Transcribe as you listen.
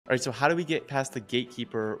All right, so how do we get past the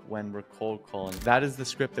gatekeeper when we're cold calling? That is the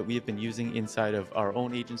script that we have been using inside of our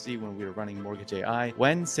own agency when we were running Mortgage AI.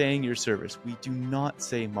 When saying your service, we do not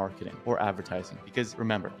say marketing or advertising, because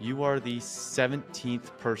remember, you are the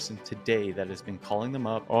 17th person today that has been calling them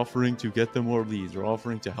up, offering to get them more leads or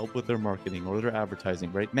offering to help with their marketing or their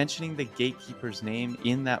advertising, right? Mentioning the gatekeeper's name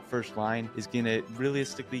in that first line is going to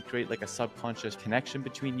realistically create like a subconscious connection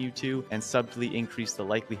between you two and subtly increase the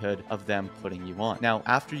likelihood of them putting you on. Now,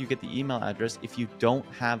 after you get the email address, if you don't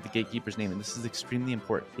have the gatekeeper's name, and this is extremely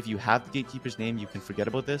important, if you have the gatekeeper's name, you can forget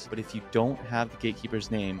about this, but if you don't have the gatekeeper's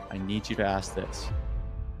name, I need you to ask this.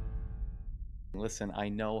 Listen, I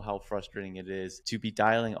know how frustrating it is to be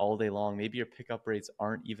dialing all day long. Maybe your pickup rates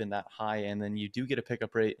aren't even that high, and then you do get a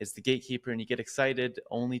pickup rate. It's the gatekeeper, and you get excited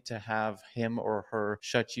only to have him or her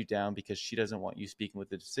shut you down because she doesn't want you speaking with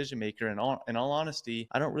the decision maker. And in all honesty,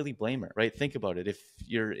 I don't really blame her, right? Think about it. If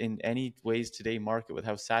you're in any ways today market with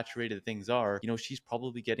how saturated things are, she's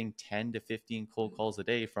probably getting 10 to 15 cold calls a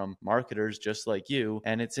day from marketers just like you.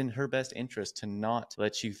 And it's in her best interest to not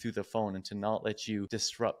let you through the phone and to not let you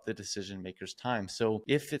disrupt the decision maker's time. So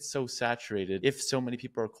if it's so saturated, if so many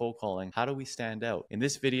people are cold calling, how do we stand out? In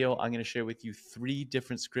this video, I'm going to share with you 3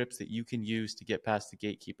 different scripts that you can use to get past the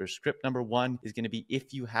gatekeeper. Script number 1 is going to be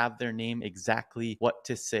if you have their name, exactly what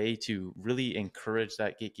to say to really encourage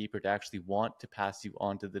that gatekeeper to actually want to pass you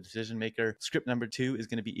on to the decision maker. Script number 2 is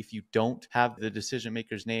going to be if you don't have the decision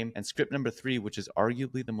maker's name. And script number 3, which is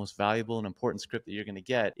arguably the most valuable and important script that you're going to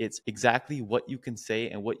get, it's exactly what you can say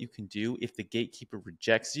and what you can do if the gatekeeper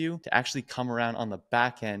rejects you to actually come around on the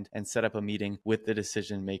back end and set up a meeting with the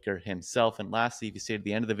decision maker himself. And lastly, if you stay to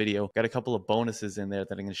the end of the video, got a couple of bonuses in there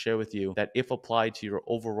that I'm going to share with you that if applied to your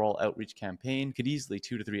overall outreach campaign could easily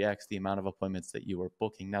 2 to 3x the amount of appointments that you are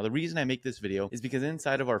booking. Now, the reason I make this video is because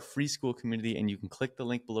inside of our free school community, and you can click the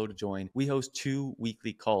link below to join, we host 2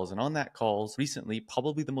 weekly calls. And on that calls recently,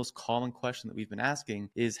 probably the most common question that we've been asking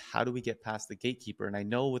is how do we get past the gatekeeper? And I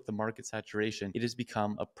know with the market saturation, it has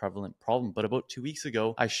become a prevalent problem. But about 2 weeks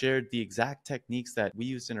ago, I shared the exact techniques that we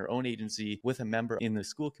used in our own agency with a member in the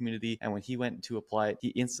school community. And when he went to apply it, he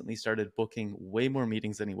instantly started booking way more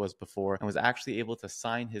meetings than he was before and was actually able to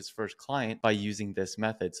sign his first client by using this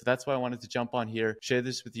method. So that's why I wanted to jump on here, share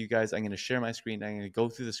this with you guys. I'm going to share my screen. I'm going to go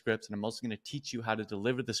through the scripts, and I'm also going to teach you how to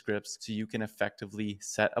deliver the scripts so you can effectively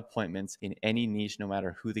set appointments in any niche, no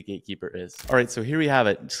matter who the gatekeeper is. All right, so here we have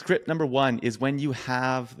it. Script number 1 is when you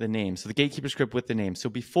have the name. So the gatekeeper script with the name. So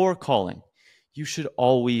before calling, you should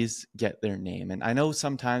always get their name. And I know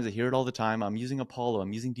sometimes I hear it all the time. I'm using Apollo,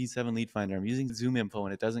 I'm using D7 Lead Finder, I'm using Zoom Info,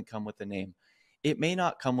 and it doesn't come with the name. It may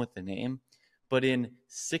not come with the name, but in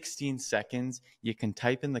 16 seconds, you can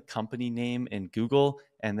type in the company name in Google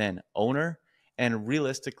and then owner. And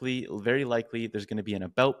realistically, very likely, there's going to be an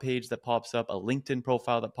about page that pops up, a LinkedIn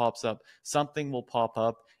profile that pops up, something will pop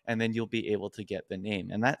up, and then you'll be able to get the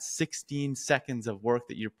name. And that 16 seconds of work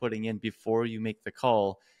that you're putting in before you make the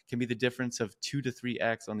call can be the difference of 2 to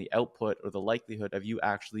 3x on the output or the likelihood of you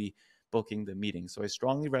actually booking the meeting. So I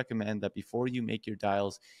strongly recommend that before you make your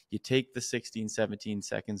dials, you take the 16, 17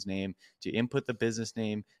 seconds name to input the business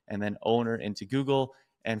name and then owner into Google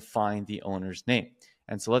and find the owner's name.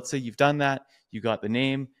 And so let's say you've done that, you got the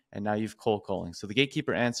name, and now you've cold calling. So the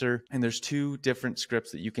gatekeeper answer, and there's 2 different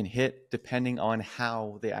scripts that you can hit depending on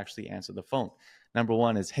how they actually answer the phone. Number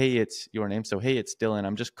 1 is, hey, it's your name. So, hey, it's Dylan.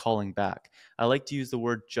 I'm just calling back. I like to use the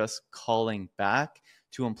word just calling back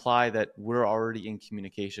to imply that we're already in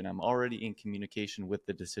communication. I'm already in communication with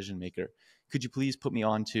the decision maker. Could you please put me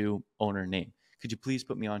on to owner name? Could you please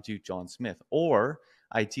put me on to John Smith? Or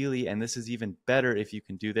ideally, and this is even better if you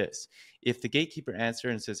can do this, if the gatekeeper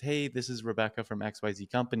answers and says, hey, this is Rebecca from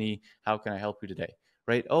XYZ company. How can I help you today?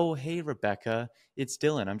 Right? Oh, hey, Rebecca, it's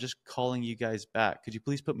Dylan. I'm just calling you guys back. Could you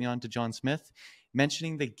please put me on to John Smith?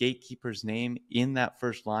 Mentioning the gatekeeper's name in that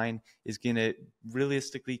first line is going to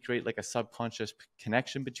realistically create like a subconscious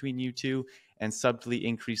connection between you two and subtly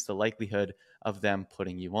increase the likelihood of them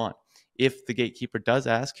putting you on. If the gatekeeper does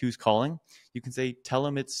ask who's calling, you can say, tell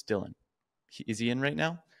him it's Dylan. Is he in right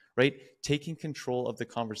now? Right? Taking control of the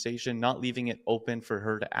conversation, not leaving it open for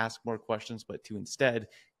her to ask more questions, but to instead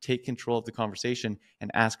take control of the conversation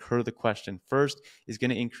and ask her the question first is going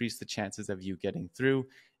to increase the chances of you getting through.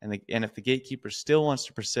 And if the gatekeeper still wants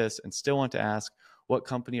to persist and still want to ask, what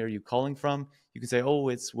company are you calling from? You can say, oh,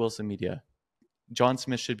 it's Wilson Media. John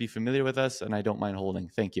Smith should be familiar with us, and I don't mind holding.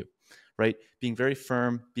 Thank you. Right? Being very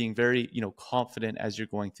firm, being very, confident as you're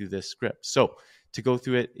going through this script. So to go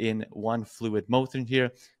through it in one fluid motion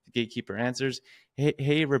here, the gatekeeper answers,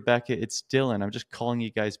 hey, Rebecca, it's Dylan. I'm just calling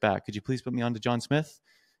you guys back. Could you please put me on to John Smith?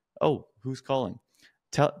 Oh, who's calling?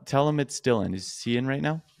 Tell him it's Dylan. Is he in right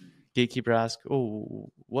now? Gatekeeper asks,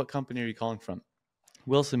 oh, what company are you calling from?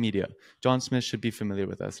 Wilson Media. John Smith should be familiar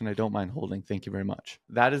with us, and I don't mind holding. Thank you very much.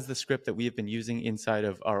 That is the script that we have been using inside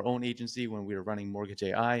of our own agency when we were running Mortgage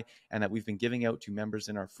AI, and that we've been giving out to members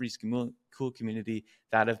in our free school community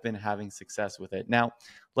that have been having success with it. Now,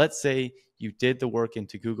 let's say you did the work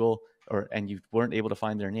into Google and you weren't able to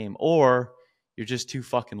find their name, or you're just too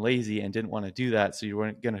fucking lazy and didn't want to do that, so you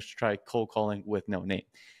weren't going to try cold calling with no name.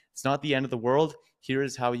 It's not the end of the world. Here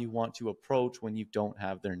is how you want to approach when you don't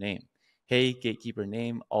have their name. Hey, gatekeeper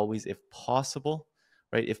name, always if possible,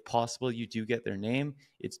 right? If possible, you do get their name.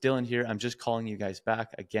 It's Dylan here. I'm just calling you guys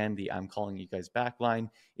back. Again, the I'm calling you guys back line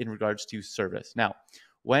in regards to service. Now,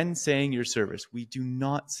 when saying your service, we do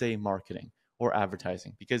not say marketing or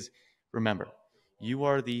advertising because remember, you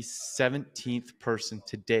are the 17th person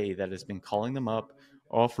today that has been calling them up,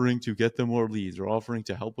 offering to get them more leads or offering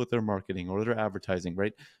to help with their marketing or their advertising,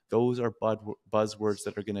 right? Those are buzzwords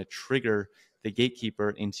that are going to trigger the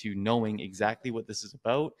gatekeeper into knowing exactly what this is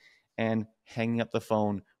about and hanging up the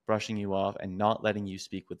phone, brushing you off, and not letting you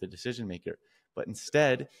speak with the decision maker. But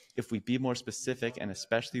instead, if we be more specific, and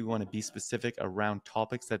especially we want to be specific around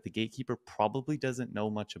topics that the gatekeeper probably doesn't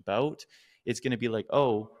know much about, it's going to be like,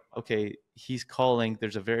 oh, okay, he's calling.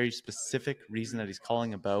 There's a very specific reason that he's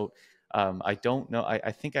calling about. I don't know.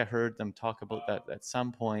 I think I heard them talk about that at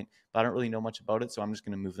some point, but I don't really know much about it. So I'm just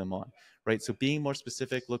going to move them on, right? So being more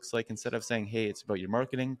specific looks like instead of saying, hey, it's about your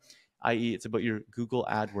marketing, i.e. it's about your Google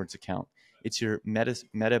AdWords account. It's your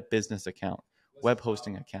Meta business account, web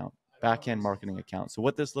hosting account, backend marketing account. So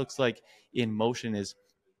what this looks like in motion is,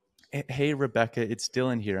 hey, Rebecca, it's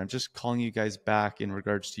Dylan here. I'm just calling you guys back in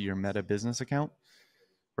regards to your Meta business account,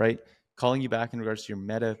 right? Calling you back in regards to your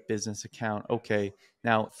Meta business account. Okay.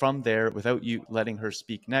 Now, from there, without you letting her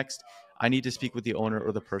speak next, I need to speak with the owner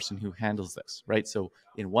or the person who handles this, right? So,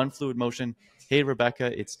 in one fluid motion, hey,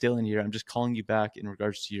 Rebecca, it's Dylan here. I'm just calling you back in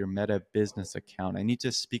regards to your Meta business account. I need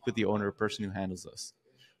to speak with the owner or person who handles this,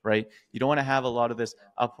 right? You don't want to have a lot of this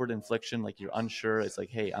upward inflection, like you're unsure. It's like,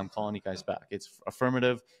 hey, I'm calling you guys back. It's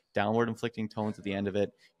affirmative, downward inflicting tones at the end of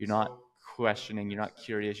it. You're not questioning, you're not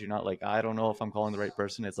curious, you're not like, I don't know if I'm calling the right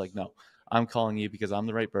person. It's like, no, I'm calling you because I'm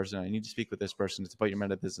the right person. I need to speak with this person. It's about your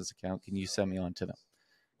Meta business account. Can you send me on to them?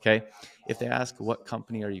 Okay. If they ask, what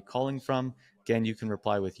company are you calling from? Again, you can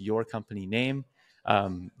reply with your company name.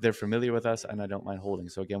 They're familiar with us and I don't mind holding.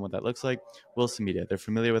 So again, what that looks like, Wilson Media, they're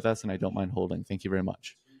familiar with us and I don't mind holding. Thank you very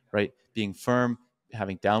much. Right. Being firm,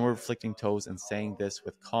 having downward reflecting toes and saying this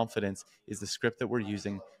with confidence is the script that we're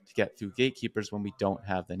using to get through gatekeepers when we don't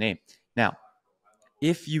have the name. Now,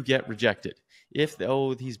 if you get rejected, if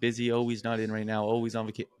oh, he's busy, oh, he's not in right now, oh, he's on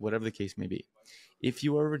vacation, whatever the case may be, if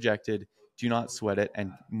you are rejected, do not sweat it,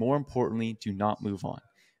 and more importantly, do not move on.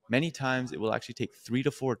 Many times it will actually take 3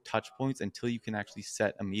 to 4 touch points until you can actually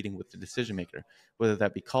set a meeting with the decision maker, whether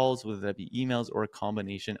that be calls, whether that be emails, or a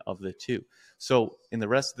combination of the two. So in the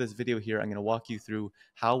rest of this video here, I'm going to walk you through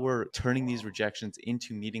how we're turning these rejections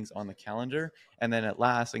into meetings on the calendar. And then at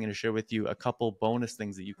last, I'm going to share with you a couple bonus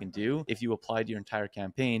things that you can do if you apply to your entire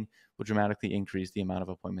campaign, will dramatically increase the amount of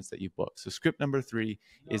appointments that you book. So script number 3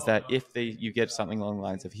 is that if you get something along the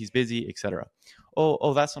lines of he's busy, etc.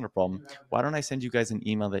 Oh, that's not a problem. Why don't I send you guys an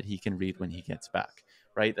email that he can read when he gets back?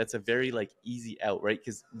 Right? That's a very like easy out, right?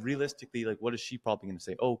 Because realistically, like, what is she probably going to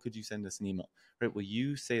say? Oh, could you send us an email? Right? Well,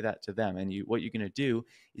 you say that to them, and what you're going to do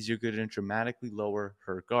is you're going to dramatically lower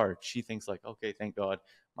her guard. She thinks like, okay, thank God,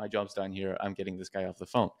 my job's done here. I'm getting this guy off the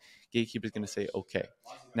phone. Gatekeeper is going to say, okay.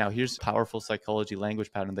 Now here's a powerful psychology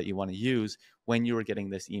language pattern that you want to use when you are getting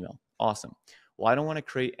this email. Awesome. Well, I don't want to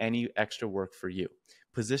create any extra work for you.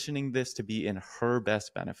 Positioning this to be in her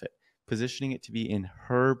best benefit. Positioning it to be in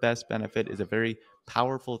her best benefit is a very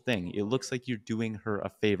powerful thing. It looks like you're doing her a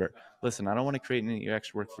favor. Listen, I don't want to create any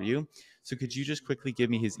extra work for you. So could you just quickly give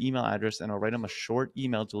me his email address and I'll write him a short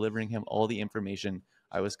email delivering him all the information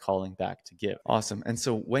I was calling back to give. Awesome. And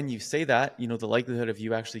so when you say that, the likelihood of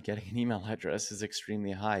you actually getting an email address is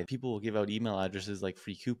extremely high. People will give out email addresses like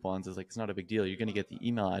free coupons. It's like, it's not a big deal. You're going to get the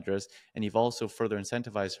email address. And you've also further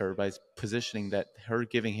incentivized her by positioning that her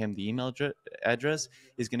giving him the email address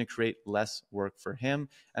is going to create less work for him.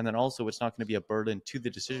 And then also it's not going to be a burden to the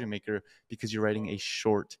decision maker because you're writing a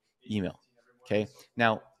short email. Okay.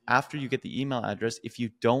 Now, after you get the email address, if you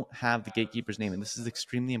don't have the gatekeeper's name, and this is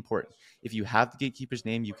extremely important, if you have the gatekeeper's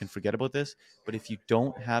name, you can forget about this. But if you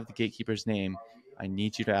don't have the gatekeeper's name, I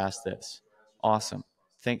need you to ask this. Awesome.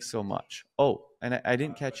 Thanks so much. Oh, and I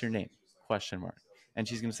didn't catch your name, question mark. And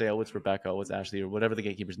she's going to say, oh, it's Rebecca, oh, it's Ashley, or whatever the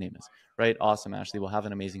gatekeeper's name is, right? Awesome, Ashley. We'll have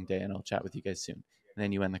an amazing day, and I'll chat with you guys soon. and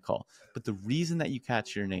then you end the call. But the reason that you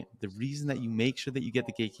catch your name, the reason that you make sure that you get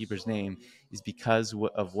the gatekeeper's name is because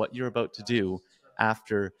of what you're about to do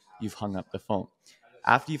after you've hung up the phone.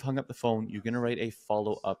 After you've hung up the phone, you're going to write a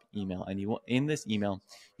follow-up email. And in this email,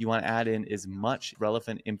 you want to add in as much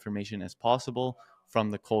relevant information as possible from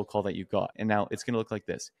the cold call that you got. And now it's going to look like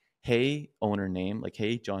this. Hey, owner name, like,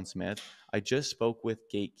 hey, John Smith, I just spoke with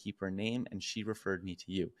gatekeeper name and she referred me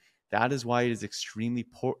to you. That is why it is extremely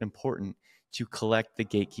important to collect the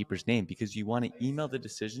gatekeeper's name, because you want to email the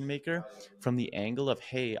decision maker from the angle of,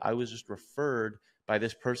 hey, I was just referred by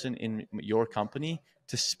this person in your company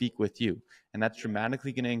to speak with you. And that's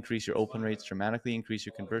dramatically going to increase your open rates, dramatically increase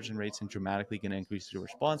your conversion rates, and dramatically going to increase your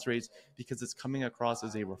response rates, because it's coming across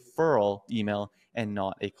as a referral email and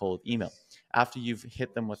not a cold email. After you've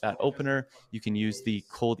hit them with that opener, you can use the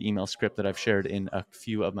cold email script that I've shared in a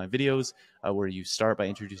few of my videos, where you start by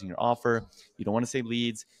introducing your offer. You don't want to say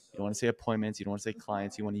leads. You don't want to say appointments. You don't want to say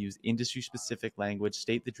clients. You want to use industry-specific language,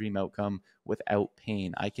 state the dream outcome without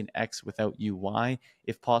pain. I can X without you, Y.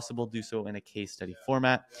 If possible, do so in a case study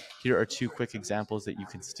format. Here are 2 quick examples that you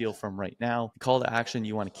can steal from right now. Call to action,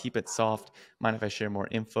 you want to keep it soft. Mind if I share more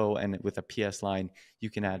info? And with a PS line, you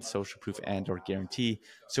can add social proof and or guarantee.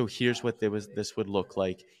 So here's what this would look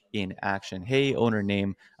like in action. Hey, owner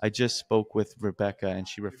name, I just spoke with Rebecca and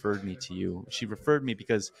she referred me to you. She referred me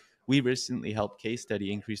because we recently helped Case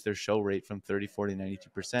Study increase their show rate from 34 to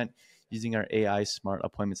 92% using our AI smart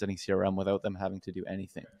appointment setting CRM without them having to do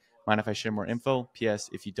anything. Mind if I share more info? PS,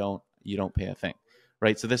 if you don't pay a thing.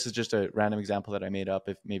 Right. So this is just a random example that I made up.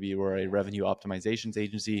 If maybe you were a revenue optimizations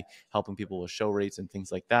agency helping people with show rates and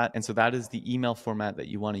things like that. And so that is the email format that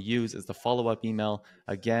you want to use as the follow-up email.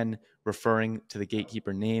 Again, referring to the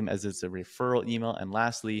gatekeeper name as it's a referral email. And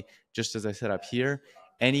lastly, just as I said up here,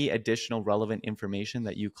 any additional relevant information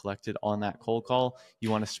that you collected on that cold call,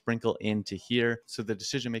 you want to sprinkle into here so the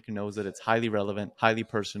decision maker knows that it's highly relevant, highly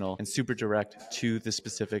personal, and super direct to the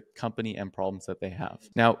specific company and problems that they have.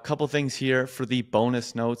 Now, a couple things here for the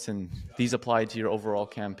bonus notes, and these apply to your overall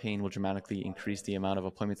campaign, will dramatically increase the amount of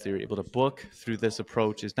appointments that you're able to book through this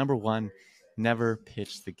approach. Is number one, never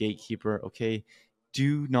pitch the gatekeeper, okay?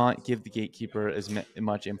 Do not give the gatekeeper as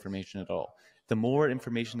much information at all. The more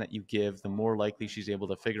information that you give, the more likely she's able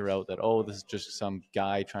to figure out that, oh, this is just some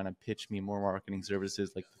guy trying to pitch me more marketing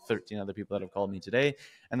services like the 13 other people that have called me today.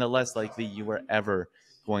 And the less likely you are ever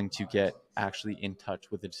going to get actually in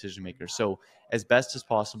touch with the decision maker. So as best as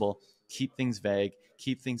possible, keep things vague,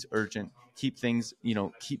 keep things urgent, keep things,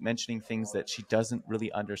 keep mentioning things that she doesn't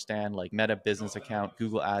really understand, like Meta business account,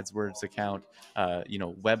 Google AdWords account,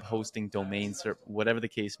 web hosting, domains, or whatever the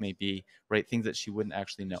case may be, right? Things that she wouldn't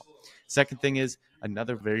actually know. Second thing is,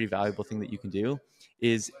 another very valuable thing that you can do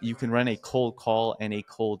is you can run a cold call and a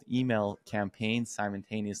cold email campaign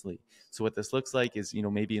simultaneously. So what this looks like is,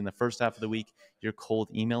 maybe in the first half of the week, you're cold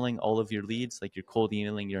emailing all of your leads, like you're cold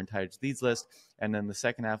emailing your entire leads list. And then the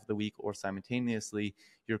second half of the week, or simultaneously,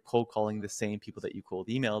 you're cold calling the same people that you cold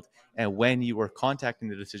emailed. And when you are contacting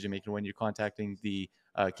the decision maker, when you're contacting the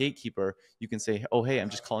gatekeeper, you can say, oh, hey, I'm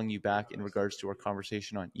just calling you back in regards to our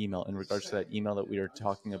conversation on email, in regards to that email that we were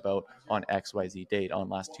talking about on XYZ date, on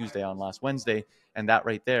last Tuesday, on last Wednesday. And that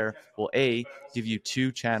right there will give you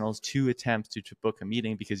 2 channels, 2 attempts to book a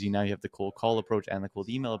meeting, because you have the cold call approach and the cold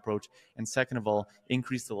email approach. And second of all,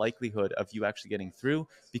 increase the likelihood of you actually getting through,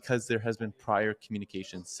 because there has been prior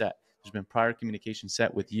communication set. There's been prior communication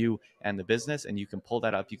set with you and the business, and you can pull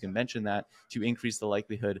that up. You can mention that to increase the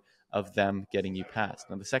likelihood of them getting you passed.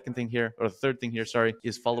 Now, the third thing here,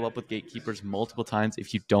 is follow up with gatekeepers multiple times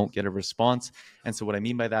if you don't get a response. And so what I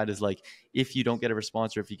mean by that is, like, if you don't get a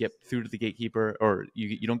response, or if you get through to the gatekeeper, or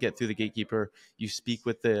you don't get through the gatekeeper, you speak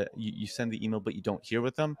with you send the email, but you don't hear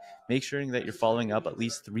with them, make sure that you're following up at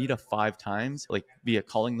least 3 to 5 times, like via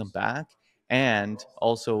calling them back, and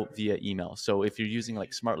also via email. So if you're using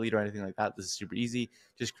like Smart Lead or anything like that, this is super easy.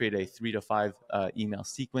 Just create a 3 to 5 email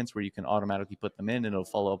sequence where you can automatically put them in, and it'll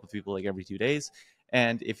follow up with people like every 2 days.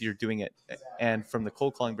 And if you're doing it, and from the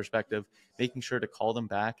cold calling perspective, making sure to call them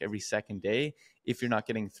back every second day if you're not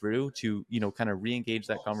getting through, to kind of re-engage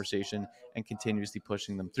that conversation and continuously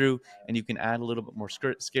pushing them through. And you can add a little bit more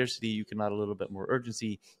scarcity, you can add a little bit more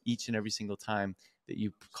urgency each and every single time that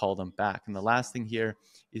you call them back. And the last thing here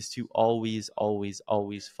is to always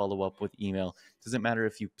follow up with email. Doesn't matter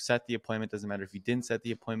if you set the appointment, doesn't matter if you didn't set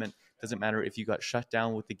the appointment, doesn't matter if you got shut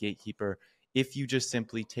down with the gatekeeper. If you just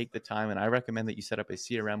simply take the time, and I recommend that you set up a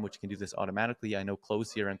CRM which can do this automatically. I know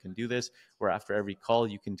Close CRM can do this, where after every call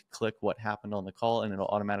you can click what happened on the call, and it'll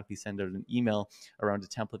automatically send out an email around a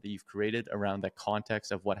template that you've created around the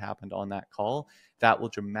context of what happened on that call. that will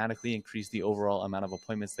dramatically increase the overall amount of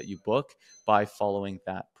appointments that you book by following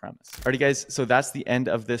that premise. Alrighty guys, so that's the end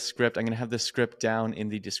of this script. I'm gonna have this script down in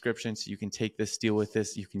the description so you can take this, deal with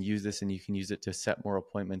this, you can use this, and you can use it to set more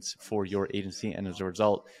appointments for your agency, and as a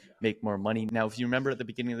result, make more money. Now, if you remember at the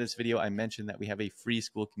beginning of this video, I mentioned that we have a free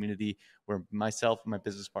school community where myself and my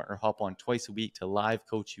business partner hop on twice a week to live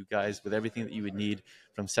coach you guys with everything that you would need,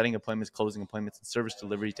 from setting appointments, closing appointments, and service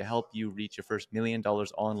delivery to help you reach your first $1 million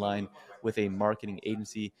online with a marketing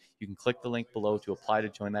agency. You can click the link below to apply to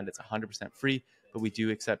join that. It's 100% free, but we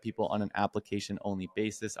do accept people on an application only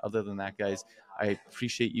basis. Other than that, guys, I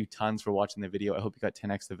appreciate you tons for watching the video. I hope you got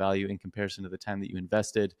 10x the value in comparison to the time that you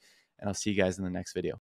invested, and I'll see you guys in the next video.